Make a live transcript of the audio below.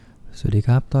สวัสดีค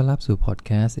รับต้อนรับสู่พอดแ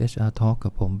คสต์ HR Talk กั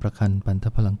บผมประคันปันท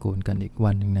พลังกูลกันอีก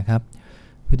วันหนึ่งนะครับ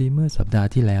พอดีเมื่อสัปดาห์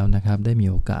ที่แล้วนะครับได้มี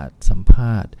โอกาสสัมภ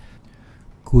าษณ์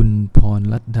คุณพร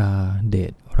ลัตดาเด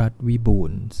ชรัตน์วิบู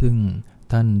ลย์ซึ่ง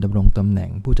ท่านดำรงตำแหน่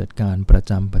งผู้จัดการประ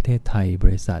จำประเทศไทยบ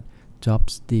ริษัท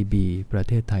Jobs DB ประ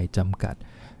เทศไทยจำกัด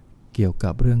เกี่ยว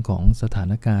กับเรื่องของสถา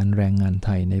นการณ์แรงงานไท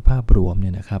ยในภาพรวมเ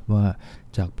นี่ยนะครับว่า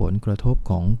จากผลกระทบ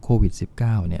ของโควิด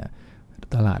 -19 เนี่ย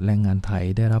ตลาดแรงงานไทย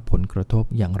ได้รับผลกระทบ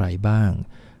อย่างไรบ้าง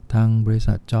ทางบริ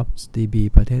ษัท Jobs DB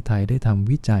ประเทศไทยได้ทำ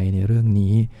วิจัยในเรื่อง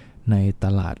นี้ในต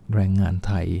ลาดแรงงานไ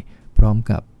ทยพร้อม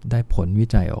กับได้ผลวิ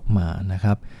จัยออกมานะค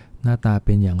รับหน้าตาเ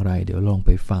ป็นอย่างไรเดี๋ยวลองไป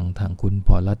ฟังทางคุณพ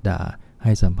รลัตดาใ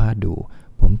ห้สัมภาษณ์ดู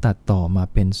ผมตัดต่อมา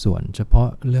เป็นส่วนเฉพาะ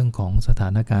เรื่องของสถา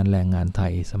นการณ์แรงงานไท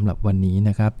ยสำหรับวันนี้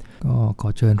นะครับก็ขอ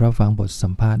เชิญรับฟังบทสั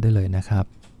มภาษณ์ได้เลยนะครับ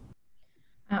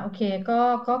โอเค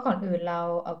ก็ก่อนอื่นเรา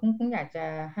กุ้งอยากจะ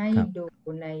ให้ดู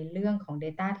ในเรื่องของ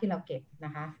Data ที่เราเก็บน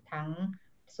ะคะทั้ง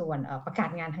ส่วนประกาศ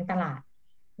งานทั้งตลาด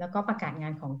แล้วก็ประกาศงา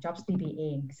นของ Jobs DB เอ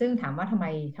งซึ่งถามว่าทำไ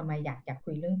มอยากคุ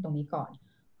ยเรื่องตรงนี้ก่อน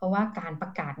เพราะว่าการปร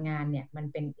ะกาศงานเนี่ยมัน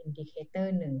เป็นอินดิเคเตอ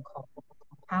ร์หนึ่งของ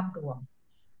ภาพรวม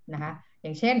นะคะอย่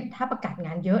างเช่นถ้าประกาศง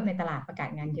านเยอะในตลาดประกาศ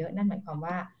งานเยอะนั่นหมายความ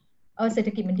ว่าเศรษฐ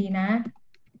กิจมันดีนะ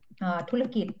ธุร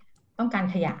กิจต้องการ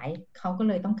ขยายเขาก็เ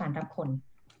ลยต้องการรับคน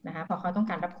นะคะพอเขาต้อง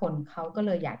การรับคนเขาก็เ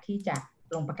ลยอยากที่จะ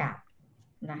ลงประกาศ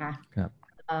นะคะ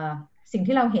สิ่ง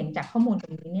ที่เราเห็นจากข้อมูลตร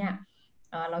งนี้เนี่ย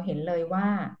เราเห็นเลยว่า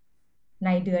ใน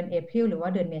เดือนเอพริลหรือว่า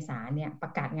เดือนเมษาเนี่ยปร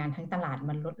ะกาศงานทั้งตลาด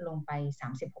มันลดลงไป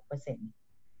 36% น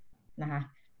ะคะ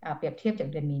เปรียบเทียบจาก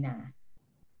เดือนมีนา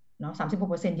เนาะ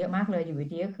 36% เยอะมากเลยอยู่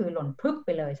ดีก็คือหล่นพรึบไป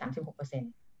เลย 36% น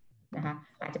ะคะ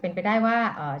อาจจะเป็นไปได้ว่า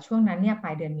ช่วงนั้นเนี่ยปล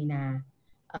ายเดือนมีนา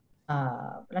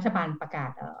รัฐบาลประกา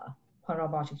ศพร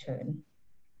บฉุกเฉิน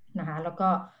นะคะแล้วก็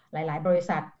หลายๆบริ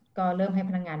ษัทก็เริ่มให้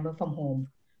พนักงาน work from home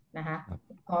นะคะ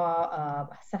พอ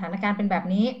สถานการณ์เป็นแบบ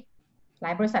นี้หล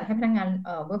ายบริษัทให้พนักงาน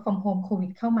work from home โควิ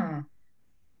ดเข้ามา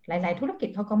หลายๆธุรกิจ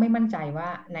เขาก็ไม่มั่นใจว่า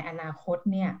ในอนาคต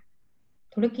เนี่ย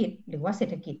ธุรกิจหรือว่าเศรษ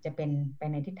ฐกิจจะเป็นไป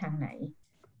ในทิศทางไหน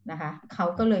นะคะเขา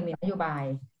ก็เลยมีนโยบาย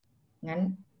งั้น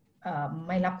ไ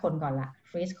ม่รับคนก่อนละ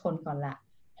ฟรีซคนก่อนละ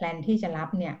แพลนที่จะรับ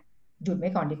เนี่ยหยุดไว้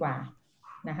ก่อนดีกว่า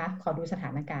นะคะขอดูสถา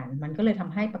นการณ์มันก็เลยท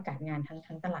ำให้ประกาศงาน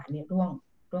ทั้งตลาดเนี่ยร่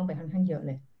วงไปค่อนข้างเยอะเ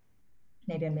ลยใ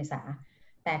นเดือนเมษา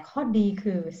แต่ข้อดี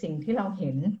คือสิ่งที่เราเ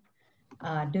ห็น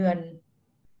เดือน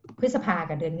พฤษภา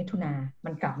กับเดือนมิถุนามั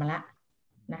นกลับมาละ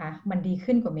นะคะมันดี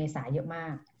ขึ้นกว่าเมษาเยอะมา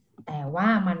กแต่ว่า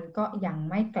มันก็ยัง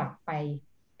ไม่กลับไป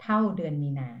เท่าเดือนมี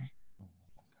นา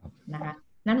นะคะ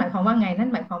นั่นหมายความว่าไงนั่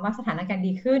นหมายความว่าสถานการณ์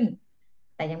ดีขึ้น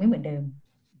แต่ยังไม่เหมือนเดิม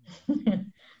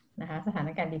นะคะสถาน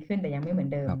การณ์ดีขึ้นแต่ยังไม่เหมือ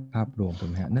นเดิมภาพรวมถูก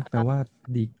ไหมฮะนั่นแปลว่า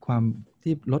ดีความ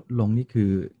ที่ลดลงนี่คื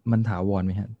อมันถาวรไห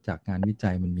มฮะจากงานวิ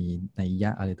จัยมันมีนัยยะ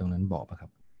อะไรตรงนั้นบอกป่ะครั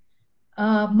บ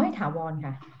ไม่ถาวร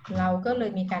ค่ะเราก็เล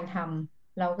ยมีการ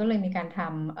ท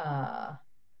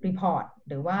ำรีพอร์ต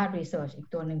หรือว่ารีเสิร์ชอีก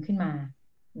ตัวหนึ่งขึ้นมา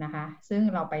นะคะซึ่ง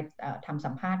เราไปทำ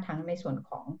สัมภาษณ์ทั้งในส่วน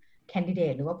ของแคนดิเด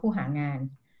ตหรือว่าผู้หางาน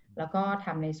แล้วก็ท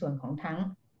ำในส่วนของทั้ง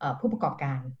ผู้ประกอบก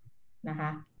ารนะคะ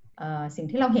สิ่ง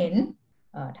ที่เราเห็น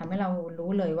ทำให้เรา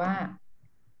รู้เลยว่า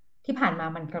ที่ผ่านมา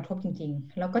มันกระทบจริง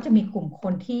ๆแล้วก็จะมีกลุ่มค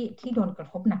นที่โดนกระ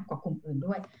ทบหนักกว่ากลุ่มอื่น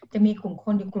ด้วยจะมีกลุ่มค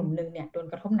นอยู่กลุ่มหนึ่งเนี่ยโดน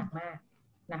กระทบหนักมาก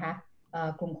นะคะ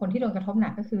กลุ่มคนที่โดนกระทบหนั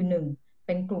กก็คือ1เ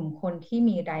ป็นกลุ่มคนที่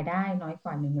มีรายได้น้อยก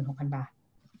ว่า 16,000 บาท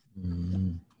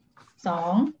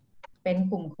2เป็น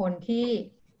กลุ่มคนที่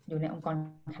อยู่ในองค์กร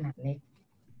ขนาดเล็ก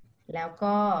แล้ว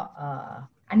ก็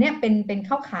อันนี้เป็นเ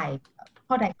ข้าข่าย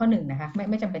ข้อใดข้อหนึ่งนะคะ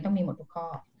ไม่จำเป็นต้องมีหมดทุกข้อ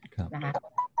นะคะ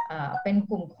เป็น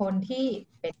กลุ่มคนที่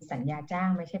เป็นสัญญาจ้าง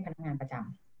ไม่ใช่พนักงานประจ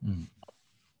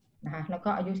ำนะคะแล้วก็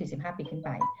อายุ45ปีขึ้นไป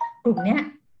กลุ่มนี้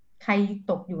ใคร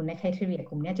ตกอยู่ในไครทีเรีย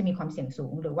กลุ่มนี้จะมีความเสี่ยงสู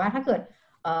งหรือว่าถ้าเกิด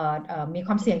มีค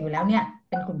วามเสี่ยงอยู่แล้วเนี่ย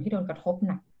เป็นกลุ่มที่โดนกระทบ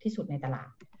หนักที่สุดในตลาด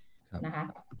นะคะ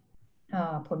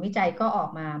ผลวิจัยก็ออก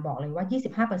มาบอกเลยว่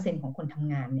า 25% ของคนท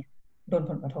ำงานเนี่ยโดน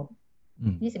ผลกระทบ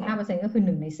 25% ก็คือ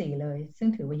1ใน4เลยซึ่ง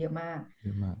ถือว่าเยอะมาก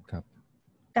ครับ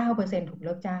 9% ถูกเ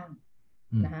ลิกจ้าง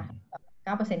นะคะ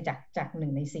9% จาก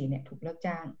1ใน4เนี่ยถูกเลิก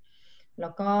จ้างแล้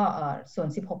วก็ส่วน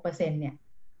 16% เนี่ย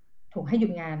ถูกให้หยุ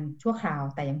ดงานชั่วคราว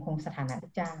แต่ยังคงสถานะลู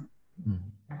กจ้าง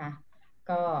นะคะ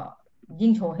ก็ยิ่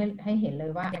งโชว์ให้เห็นเล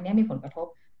ยว่าอันนี้มีผลกระทบ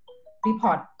รีพ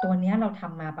อร์ตตัวนี้เราท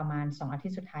ำมาประมาณ2อาทิต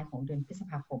ย์สุดท้ายของเดือนพฤษ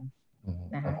ภาคม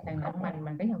นะคะดังนั้น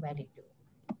มันก็ยัง valid อยู่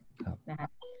นะคะ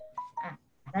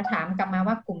เราถามกลับมา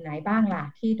ว่ากลุ่มไหนบ้างล่ะ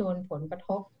ที่โดนผลกระท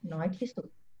บน้อยที่สุด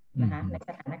นะคะในส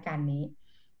ถานการณ์นี้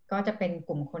ก็จะเป็นก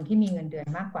ลุ่มคนที่มีเงินเดือน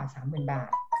มากกว่า 30,000 บา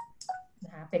ทน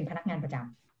ะคะเป็นพนักงานประจ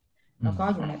ำแล้วก็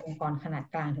อยู่ในองค์กรขนาด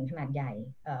กลางถึงขนาดใหญ่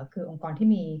คือองค์กรที่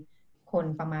มีคน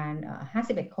ประมาณ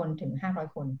51 คนถึง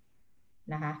500 คน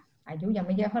นะคะอายุยังไ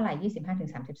ม่เยอะเท่าไหร่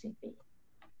 25-34 ปี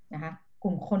นะคะก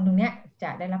ลุ่มคนตรงเนี้ยจ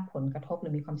ะได้รับผลกระทบหรื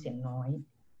อมีความเสี่ยงน้อย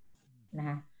นะค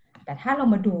ะแต่ถ้าเรา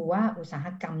มาดูว่าอุตสาห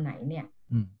กรรมไหนเนี่ย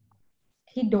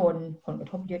ที่โดนผลกระ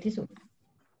ทบเยอะที่สุด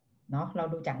เนาะเรา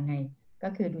ดูจากไงก็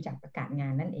คือดูจากประกาศงา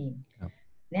นนั่นเอง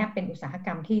เนี่ยเป็นอุตสาหกร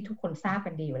รมที่ทุกคนทราบ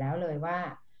กันดีอยู่แล้วเลยว่า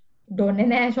โดน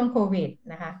แน่ๆช่วงโควิด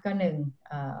นะคะก็หนึ่ง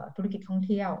ธุรกิจท่องเ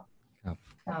ที่ยว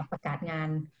ประกาศงาน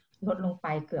ลดลงไป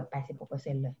เกือบ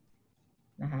 86% เลย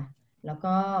นะคะแล้ว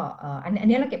ก็อัน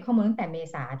นี้เราเก็บข้อมูลตั้งแต่เม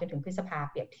ษาจนถึงพฤษภา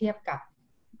เปรียบเทียบกับ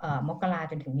มกรา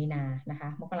จนถึงมีนานะคะ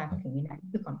มกราจนถึงมีนา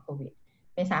คือก่อนโควิด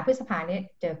เมษาพฤษภาเนี่ย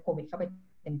เจอโควิดเข้าไป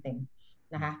เต็ม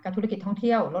ๆนะคะก็ธุรกิจท่องเ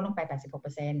ที่ยวลดลงไป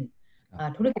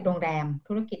 86%ธุรกิจโรงแรม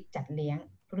ธุรกิจจัดเลี้ยง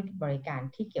ธุรกิจบริการ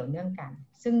ที่เกี่ยวเนื่องกัน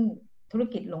ซึ่งธุร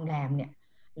กิจโรงแรมเนี่ย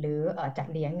หรือจัด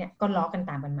เลี้ยงเนี่ยก็ล้อกัน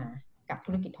ตามกันมากับ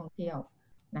ธุรกิจท่องเที่ยว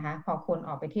นะคะพอคนอ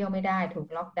อกไปเที่ยวไม่ได้ถูก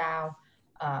ล็อกดาวน์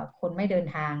คนไม่เดิน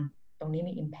ทางตรงนี้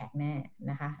มี impact แน่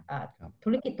นะคะธุ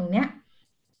รกิจตรงเนี้ย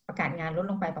ประกาศงานลด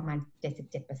ลงไปประมาณ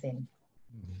 77% น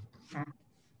ะ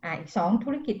อีก2ธุ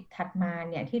รกิจถัดมา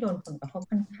เนี่ยที่โดนผลกระทบ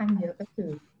ค่อนข้างเยอะก็คือ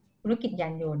ธุรกิจยา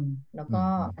นยนต์แล้วก็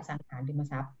อสังหาริม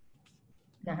ทรัพย์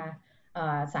นะคะ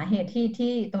สาเหตุ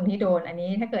ที่ตรงนี้โดนอัน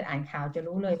นี้ถ้าเกิดอ่านข่าวจะ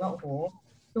รู้เลยว่าโอ้โห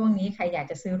ช่วงนี้ใครอยาก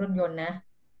จะซื้อรถยนต์นะ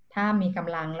ถ้ามีก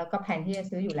ำลังแล้วก็แผนที่จะ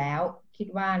ซื้ออยู่แล้วคิด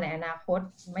ว่าในอนาคต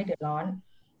ไม่เดือดร้อน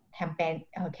แ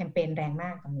คมเปญแรงม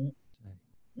ากตอนนี้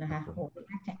นะคะโอ้โห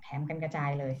แจกแถมกันกระจา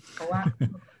ยเลยเพราะว่า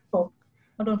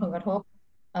โดนผลกระทบ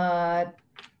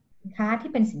สินค้า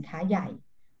ที่เป็นสินค้าใหญ่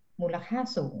มูลค่า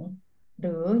สูงห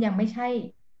รือยังไม่ใช่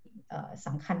ส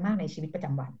ำคัญมากในชีวิตประจ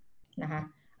ำวันนะคะ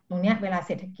ตรงนี้เวลาเ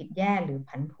ศรษฐกิจแย่หรือ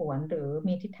ผันผวนหรือ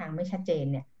มีทิศทางไม่ชัดเจน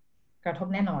เนี่ยกระทบ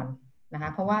แน่นอนนะค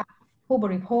ะเพราะว่าผู้บ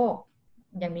ริโภค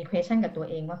ยังมี question กับตัว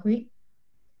เองว่าเฮ้ย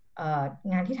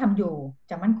งานที่ทำอยู่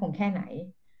จะมั่นคงแค่ไหน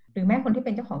หรือแม้คนที่เ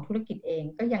ป็นเจ้าของธุรกิจเอง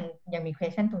ก็ยังมี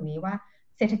question ตรงนี้ว่า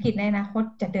เศรษฐกิจในอนาคต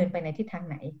จะเดินไปในทิศทาง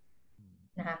ไหน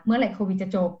นะคะเมื่อไหร่โควิดจะ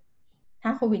จบถ้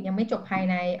าโควิดยังไม่จบภาย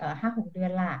ใน5-6 เดือ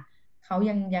นล่ะเขา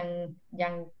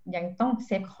ยังต้องเซ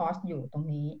ฟคอสอยู่ตรง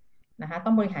นี้นะคะต้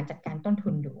องบริหารจัดการต้นทุ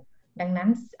นอยู่ดังนั้น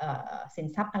สิน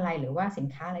ทรัพย์อะไรหรือว่าสิน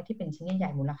ค้าอะไรที่เป็นชิ้นให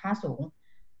ญ่ๆมูลค่าสูง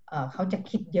เขาจะ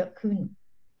คิดเยอะขึ้น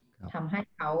ทำใ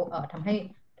ห้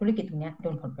ธุรกิจตรงนี้โด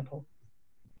นผลกระทบ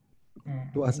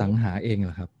ตัวอสังหาเองเห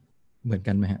รอครับเหมือน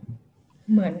กันไหมฮะ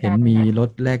เหมือนกันเห็นมีร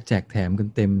ถแลกแจกแถมกัน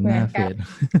เต็มหน้าเฟซ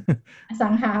อสั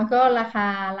งหาก็ราค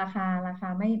า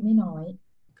ไม่น้อย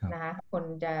นะคะคน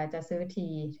จะซื้อที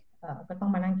ก็ต้อ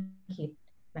งมานั่งคิด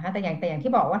นะคะแต่อย่าง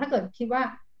ที่บอกว่าถ้าเกิดคิดว่า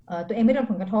ตัวเองไม่โดน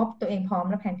ผลกระทบตัวเองพร้อม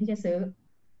และแผนที่จะซื้อ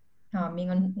มี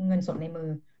เงินสดในมือ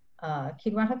คิ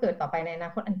ดว่าถ้าเกิดต่อไปในอนา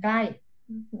คตอันใกล้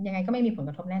ยังไงก็ไม่มีผลก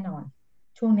ระทบแน่นอน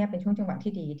ช่วงนี้เป็นช่วงจังหวะ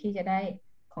ที่ดีที่จะได้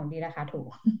ของดีราคาถูก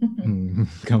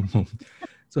ครับผม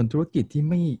ส่วนธุรกิจที่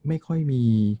ไม่ค่อยมี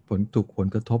ถูกผล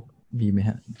กระทบมีไหมฮ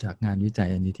ะจากงานวิจัย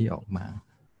อันนี้ที่ออกมา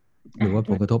หรือว่า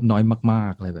ผลกระทบน้อยมา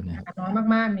กๆอะไรแบบนี้น้อย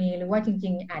มากๆมีหรือว่าจริ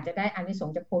งๆอาจจะได้อานิสง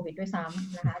ส์จากโควิดด้วยซ้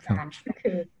ำนะคะอาจารย์ก็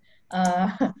คือ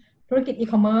ธุรกิจอี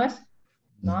คอมเมิร์ซ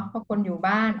เนาะเพราะคนอยู่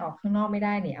บ้านออกข้างนอกไม่ไ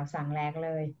ด้เนี่ยเอาสั่งแรงเล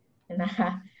ยนะคะ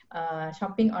ช้อ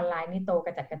ปปิ้งออนไลน์นี่โตก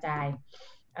ระจัดกระจาย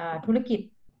ธุรกิจ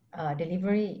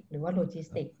delivery หรือว่าโลจิส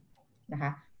ติกนะค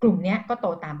ะกลุ่มนี้ก็โต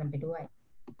ตามกันไปด้วย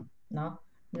เนาะ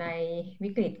ในวิ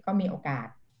กฤตก็มีโอกาส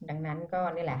ดังนั้นก็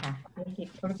นี่แหละค่ะธุ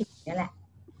รกิจนี้แหละ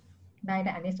ได้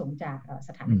อานิสงส์จากส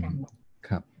ถานการณ์ค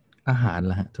รับอาหาร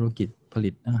ล่ะฮะธุรกิจผลิ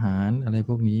ตอาหารอะไร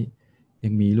พวกนี้ยั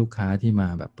งมีลูกค้าที่มา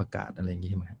แบบประกาศอะไรอย่าง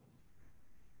นี้ไหม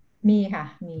มีค่ะ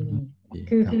มี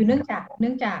คือเนื่องจากห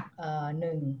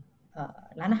นึ่ง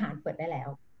ร้านอาหารเปิดได้แล้ว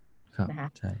นะคะ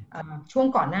ช่วง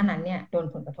ก่อนหน้านั้นเนี่ยโดน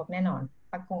ผลกระทบแน่นอน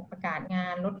ประกาศงา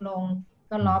นลดลง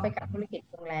ก็ล้อไปกับธุรกิจ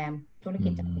โรงแรมธุรกิ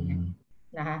จจัดเลี้ยง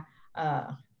นะคะ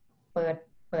เ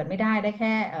ปิดไม่ได้แ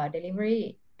ค่delivery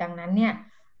ดังนั้นเนี่ย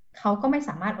เขาก็ไม่ส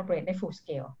ามารถ operate ได้ full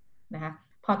scale นะคะ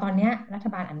พอตอนนี้รัฐ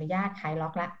บาลอนุญาตคลายล็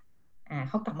อกละ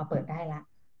เขากลับมาเปิดได้ละ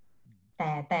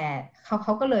แต่เข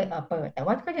าก็เลยเปิดแต่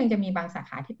ว่าก็ยังจะมีบางสา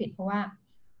ขาที่ปิดเพราะว่า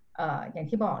อย่าง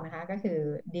ที่บอกนะคะก็คือ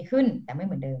ดีขึ้นแต่ไม่เ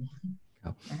หมือนเดิม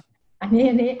อัน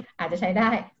นี้อาจจะใช้ได้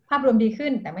ภาพรวมดีขึ้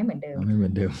นแต่ไม่เหมือนเดิม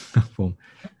ครับผม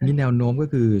นี่แนวโน้มก็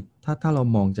คือถ้าเรา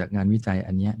มองจากงานวิจัย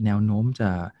อันนี้แนวโน้มจะ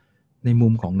ในมุ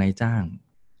มของนายจ้าง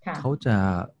เขาจะ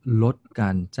ลดกา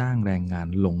รจ้างแรงงาน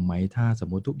ลงไหมถ้าสม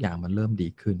มติทุกอย่างมันเริ่มดี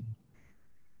ขึ้น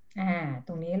ต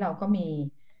รงนี้เราก็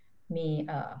มี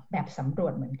แบบสำรว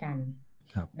จเหมือนกัน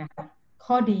นะคะ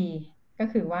ข้อดีก็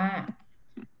คือว่า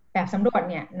แบบสำรวจ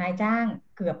เนี่ยนายจ้าง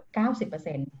เกือบ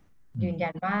 90% ยืนยั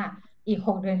นว่าอีก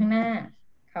6 เดือนข้างหน้า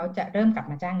เขาจะเริ่มกลับ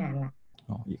มาจ้างงานละ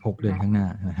อีก6 เดือนข้างหน้า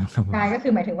นะครับใช่ก็คื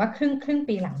อหมายถึงว่าครึ่ง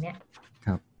ปีหลังเนี่ยค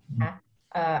รับนะ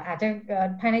อาจจะ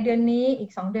ภายในเดือนนี้อี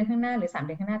ก2 เดือนข้างหน้าหรือ3 เ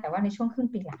ดือนข้างหน้าแต่ว่าในช่วงครึ่ง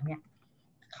ปีหลังเนี่ย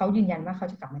เขายืนยันว่าเขา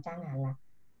จะกลับมาจ้างงานละ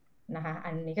นะคะอั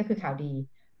นนี้ก็คือข่าวดี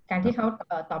การที่เขา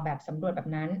ตอบแบบสำรวจแบบ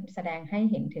นั้นแสดงให้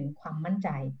เห็นถึงความมั่นใจ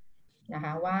นะค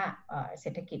ะว่าเศร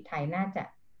ษฐกิจไทยน่าจะ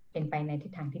เป็นไปในทิ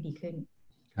ศทางที่ดีขึ้น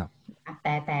แ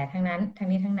ต่ทั้ง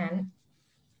นี้ทั้งนั้น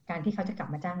การที่เขาจะกลับ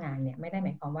มาจ้างงานเนี่ยไม่ได้หม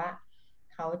ายความว่า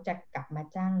เขาจะกลับมา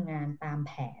จ้างงานตาม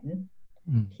แผน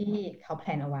ที่เขาแพล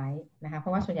นเอาไว้นะคะเพรา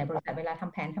ะว่าส่วนใหญ่บริษัทเวลาท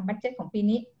ำแผนทำบัดเจ็ตของปี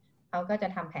นี้เขาก็จะ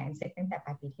ทำแผนเสร็จตั้งแต่ปล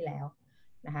ายปีที่แล้ว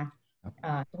นะคะ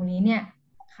ตรงนี้เนี่ย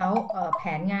เขาแผ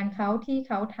นงานเขาที่เ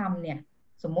ขาทำเนี่ย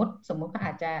สมมติเขาอ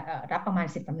าจจะรับประมาณ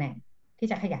10ตำแหน่งที่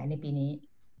จะขยายในปีนี้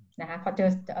นะคะพอเจอ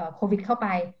โควิดเข้าไป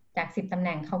จาก10ตำแห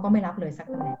น่งเขาก็ไม่รับเลยสัก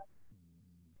ตำแหน่ง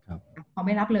พอไ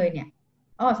ม่รับเลยเนี่ย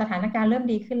สถานการณ์เริ่ม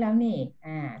ดีขึ้นแล้วนี่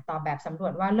ตอบแบบสำรว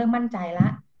จว่าเริ่มมั่นใจละ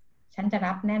ฉันจะ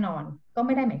รับแน่นอนก็ไ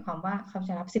ม่ได้หมายความว่าเขาจ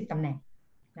ะรับ10ตำแหน่ง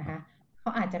นะคะเขา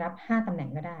อาจจะรับ5ตำแหน่ง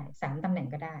ก็ได้3ตำแหน่ง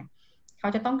ก็ได้เขา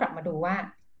จะต้องกลับมาดูว่า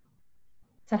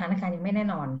สถานการณ์ยังไม่แน่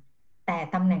นอนแต่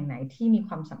ตำแหน่งไหนที่มีค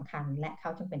วามสำคัญและเขา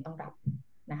จำเป็นต้องรับ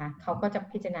นะคะเขาก็จะ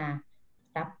พิจารณา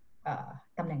รับ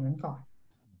ตำแหน่งนั้นก่อน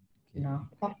เนาะ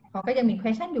เพราะเขาก็ยังมี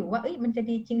question อยู่ว่ามันจะ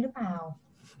ดีจริงหรือเปล่า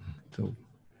ถูก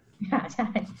ใช่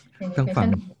ทาง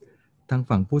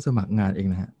ฝั่งผู้สมัครงานเอง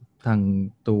นะฮะทาง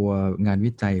ตัวงาน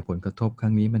วิจัยผลกระทบค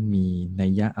รั้งนี้มันมีนั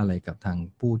ยยะอะไรกับทาง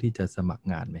ผู้ที่จะสมัคร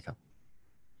งานไหมครับ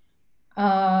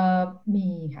มี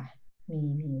ค่ะมี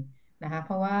นะคะเพ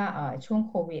ราะว่าช่วง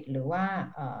โควิดหรือว่า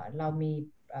เรามี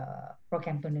โปรแกร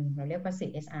มตัวหนึ่งเราเรียกว่า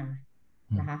CSR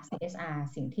นะคะ CSR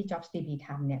สิ่งที่ JobsDB ท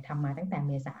ำเนี่ยทำมาตั้งแต่เ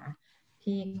มษา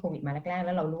ที่โควิดมาแรกๆแ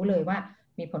ล้วเรารู้เลยว่า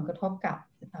มีผลกระทบกับ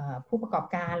ผู้ประกอบ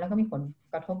การแล้วก็มีผล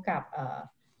กระทบกับ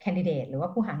แคนดิเดตหรือว่า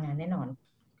ผู้หางานแน่นอน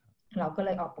เราก็เล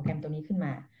ยออกโปรแกรมตัวนี้ขึ้นม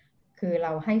าคือเร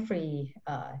าให้ฟรี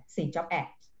4 Job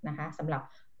Act นะคะสำหรับ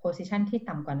position ที่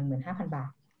ต่ำกว่า 15,000 บา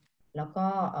ทแล้วก็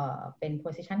เป็น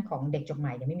position ของเด็กจบให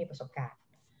ม่ยังไม่มีประสบการณ์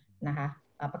นะคะ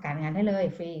ประกาศงานได้เลย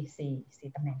ฟรี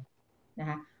4ตำแหน่งนะค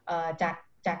ะจ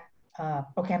าก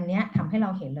โปรแกรมนี้ทำให้เรา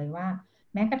เห็นเลยว่า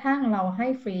แม้กระทั่งเราให้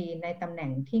ฟรีในตำแหน่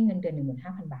งที่เงินเดือน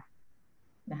 15,000 บาท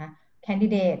นะคะแคนดิ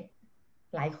เดต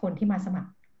หลายคนที่มาสมัค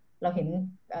รเราเห็น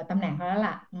ตำแหน่งเขาแล้ว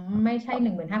ล่ะไม่ใช่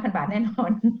 15,000 บาทแน่นอ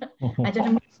น อาจจะ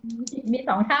มี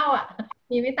2เท่าอ่ะ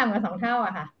มีไม่ต่ำกว่า2เท่าอ่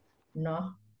ะค่ะเนาะ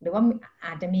หรือว่าอ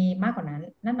าจจะมีมากกว่านั้น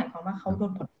นั่นหมายความว่าเขาโด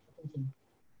นผลกระทบจริง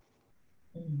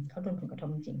ๆเขาโดนผลกระทบ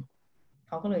จริงๆเ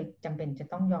ขาก็เลยจำเป็นจะ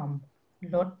ต้องยอม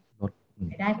ลด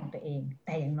รายได้ของตัวเองแ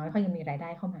ต่อย่างน้อยเขายังมีรายได้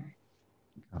เข้ามา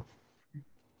ครับ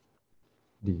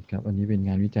ดีครับอันนี้เป็นง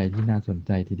านวิจัยที่น่าสนใ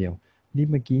จทีเดียวนี่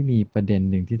เมื่อกี้มีประเด็น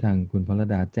หนึ่งที่ทางคุณพร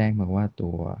ดาแจ้งมาว่าตั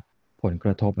วผลก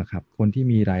ระทบนะครับคนที่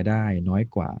มีรายได้น้อย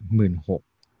กว่า 16,000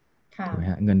 ถูกไหม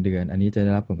ฮะเงินเดือนอันนี้จะไ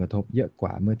ด้รับผลกระทบเยอะก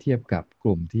ว่าเมื่อเทียบกับก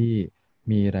ลุ่มที่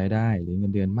มีรายได้หรือเงิ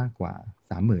นเดือนมากกว่า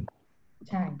 30,000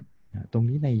 ใช่ตรง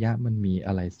นี้นัยยะมันมีอ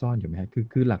ะไรซ่อนอยู่ไหมฮะ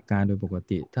คือหลักการโดยปก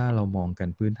ติถ้าเรามองกัน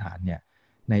พื้นฐานเนี่ย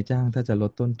นายจ้างถ้าจะล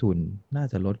ดต้นทุนน่า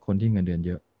จะลดคนที่เงินเดือนเ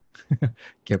ยอะ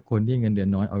เก็บคนที่เงินเดือน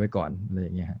น้อยเอาไว้ก่อนอะไรอ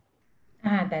ย่างเงี้ยฮะ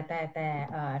แต่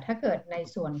ถ้าเกิดใน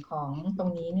ส่วนของตรง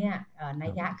นี้เนี่ยนั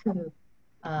ยยะคือ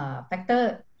แฟกเตอ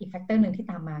ร์อีกแฟกเตอร์หนึ่งที่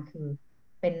ตามมาคือ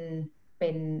เป็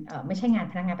นไม่ใช่งาน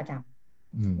พนักงานประจ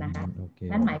ำนะคะ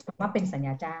นั่นหมายความว่าเป็นสัญญ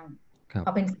าจ้างพ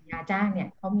อเป็นสัญญาจ้างเนี่ย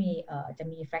เขามีจะ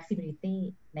มี flexibility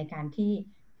ในการ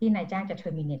ที่นายจ้างจะ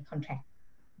terminate contract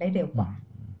ได้เร็วกว่า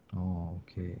โอ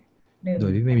เคโด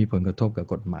ยที่ไม่มีผลกระทบกับ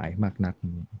กฎหมายมากนัก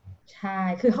ใช่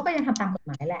คือเขาก็ยังทำตามกฎ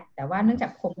หมายแหละแต่ว่าเนื่องจา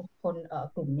กคน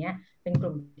กลุ่มนี้เป็นก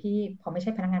ลุ่มที่พอไม่ใ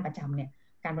ช่พนักงานประจำเนี่ย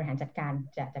การบริหารจัดการ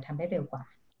จะทำได้เร็วกว่า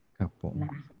ครับผมน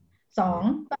ะคะ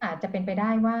2ก็อาจจะเป็นไปได้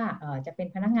ว่าจะเป็น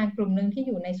พนักงานกลุ่มหนึ่งที่อ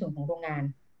ยู่ในส่วนของโรงงาน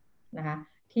นะคะ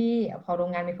ที่พอโร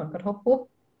งงานมีผลกระทบปุ๊บ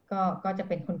ก็จะ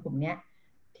เป็นคนกลุ่มนี้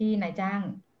ที่นายจ้าง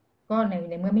ก็ใ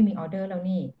นเมื่อไม่มีออเดอร์แล้ว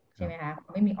นี่ใช่ไหมคะ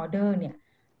ไม่มีออเดอร์เนี่ย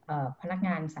พนักง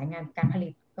านสายงานการผลิ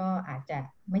ตก็อาจจะ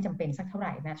ไม่จำเป็นสักเท่าไห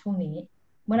ร่นะช่วงนี้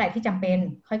เมื่อไหร่ที่จำเป็น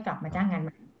ค่อยกลับมาจ้างงานให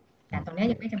ม่แต่ตอนนี้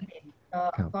ยังไม่จำเป็น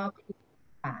ก็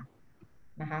ป่า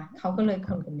นะคะเขาก็เลยค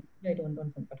นกลุ่มนี้เลยโดน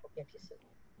ผลกระทบเยอะที่สุด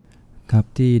ครับ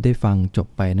ที่ได้ฟังจบ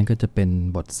ไปนั่นก็จะเป็น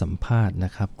บทสัมภาษณ์น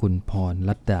ะครับคุณพร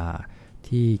ลัดดา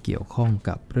ที่เกี่ยวข้อง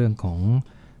กับเรื่องของ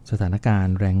สถานการ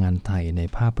ณ์แรงงานไทยใน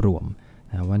ภาพรวม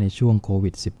นะว่าในช่วงโควิ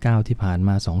ด -19 ที่ผ่านม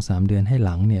า 2-3 เดือนให้ห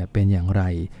ลังเนี่ยเป็นอย่างไร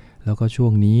แล้วก็ช่ว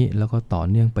งนี้แล้วก็ต่อ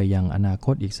เนื่องไปยังอนาค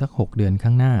ตอีกสัก6เดือนข้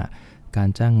างหน้าการ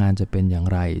จ้างงานจะเป็นอย่าง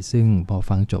ไรซึ่งพอ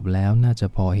ฟังจบแล้วน่าจะ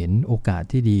พอเห็นโอกาส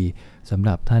ที่ดีสำห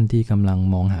รับท่านที่กำลัง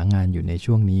มองหางานอยู่ใน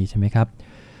ช่วงนี้ใช่ไหมครับ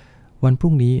วันพ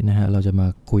รุ่งนี้นะฮะเราจะมา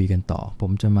คุยกันต่อผ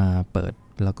มจะมาเปิด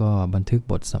แล้วก็บันทึก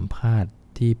บทสัมภาษณ์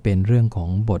ที่เป็นเรื่องของ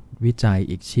บทวิจัย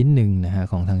อีกชิ้นหนึ่งนะฮะ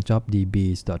ของทาง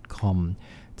jobdb.com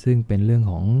ซึ่งเป็นเรื่อง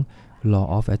ของ law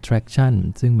of attraction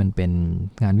ซึ่งมันเป็น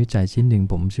งานวิจัยชิ้นหนึ่ง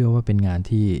ผมเชื่อว่าเป็นงาน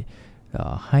ที่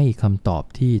ให้คำตอบ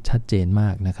ที่ชัดเจนมา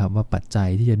กนะครับว่าปัจจัย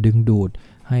ที่จะดึงดูด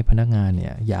ให้พนักงานเนี่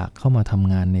ยอยากเข้ามาท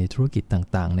ำงานในธุรกิจ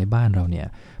ต่างๆในบ้านเราเนี่ย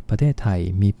ประเทศไทย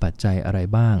มีปัจจัยอะไร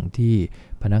บ้างที่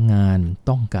พนักงาน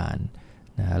ต้องการ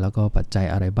นะแล้วก็ปัจจัย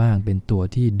อะไรบ้างเป็นตัว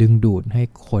ที่ดึงดูดให้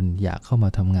คนอยากเข้ามา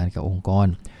ทำงานกับองค์กร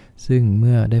ซึ่งเ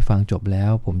มื่อได้ฟังจบแล้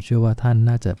วผมเชื่อว่าท่าน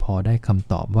น่าจะพอได้ค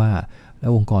ำตอบว่าแล้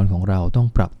วองค์กรของเราต้อง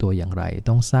ปรับตัวอย่างไร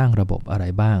ต้องสร้างระบบอะไร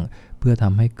บ้างเพื่อท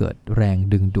ำให้เกิดแรง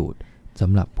ดึงดูดส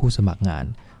ำหรับผู้สมัครงาน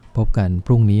พบกันพ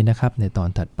รุ่งนี้นะครับในตอน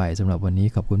ถัดไปสำหรับวันนี้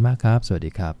ขอบคุณมากครับสวัส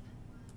ดีครับ